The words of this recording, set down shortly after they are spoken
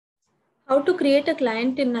How to create a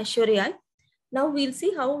client in AssureAI. Now we'll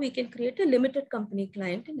see how we can create a limited company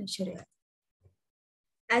client in AssureAI.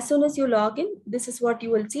 As soon as you log in, this is what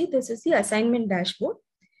you will see. This is the assignment dashboard.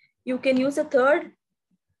 You can use a third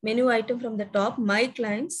menu item from the top, My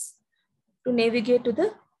Clients, to navigate to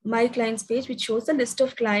the My Clients page, which shows a list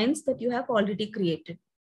of clients that you have already created.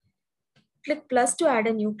 Click plus to add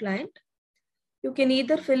a new client. You can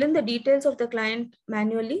either fill in the details of the client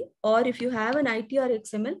manually, or if you have an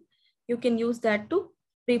ITR-XML, you can use that to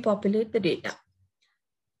pre-populate the data.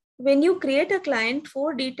 When you create a client,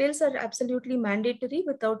 4 details are absolutely mandatory,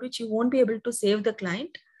 without which you won't be able to save the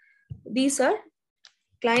client. These are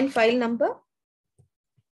client file number,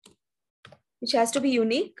 which has to be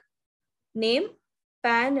unique, name,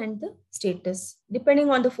 PAN, and the status. Depending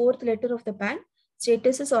on the 4th letter of the PAN,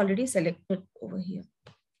 status is already selected over here.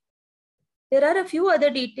 There are a few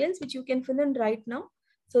other details which you can fill in right now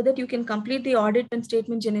so that you can complete the audit and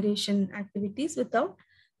statement generation activities without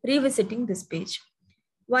revisiting this page.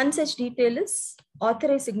 One such detail is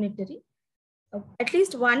authorized signatory. At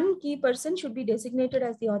least one key person should be designated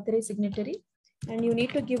as the authorized signatory, and you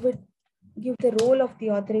need to give the role of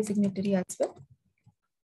the authorized signatory as well.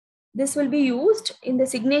 This will be used in the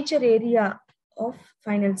signature area of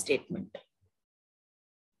final statement.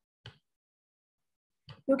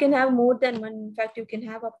 You can have more than one. In fact, you can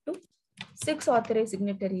have up to 6 authorized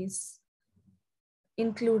signatories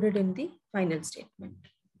included in the final statement.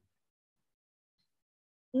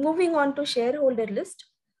 Moving on to shareholder list.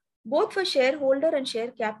 Both for shareholder and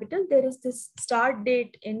share capital, there is this start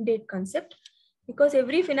date, end date concept, because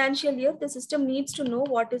every financial year, the system needs to know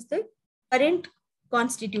what is the current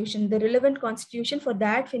constitution, the relevant constitution for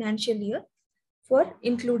that financial year for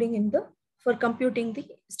computing the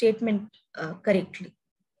statement correctly.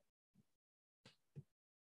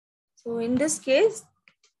 So in this case,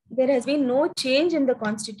 there has been no change in the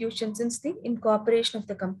constitution since the incorporation of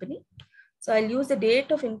the company. So I'll use the date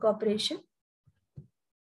of incorporation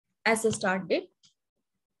as the start date.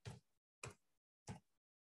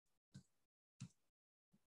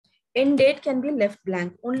 End date can be left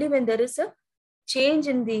blank. Only when there is a change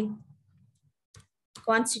in the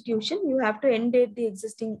constitution, you have to end date the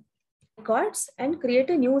existing records and create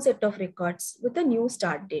a new set of records with a new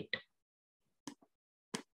start date.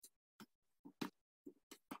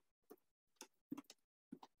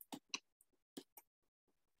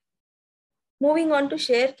 Moving on to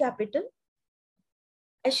share capital.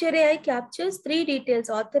 AssureAI captures 3 details: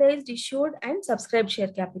 authorized, issued, and subscribed share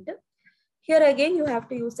capital. Here again, you have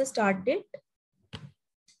to use the start date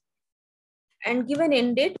and give an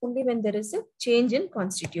end date only when there is a change in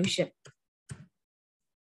constitution.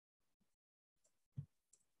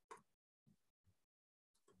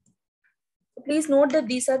 Please note that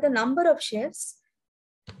these are the number of shares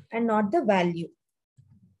and not the value.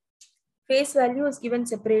 Face value is given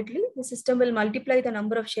separately. The system will multiply the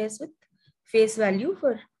number of shares with face value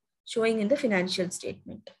for showing in the financial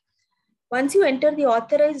statement. Once you enter the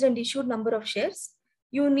authorized and issued number of shares,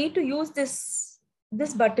 you need to use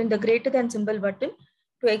this button, the greater than symbol button,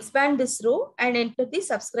 to expand this row and enter the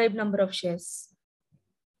subscribed number of shares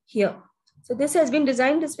here. So this has been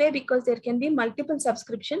designed this way because there can be multiple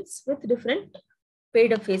subscriptions with different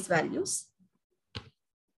paid up face values.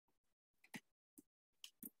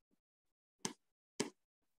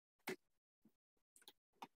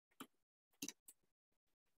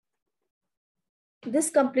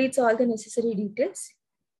 This completes all the necessary details.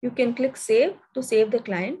 You can click Save to save the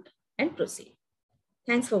client and proceed.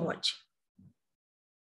 Thanks for watching.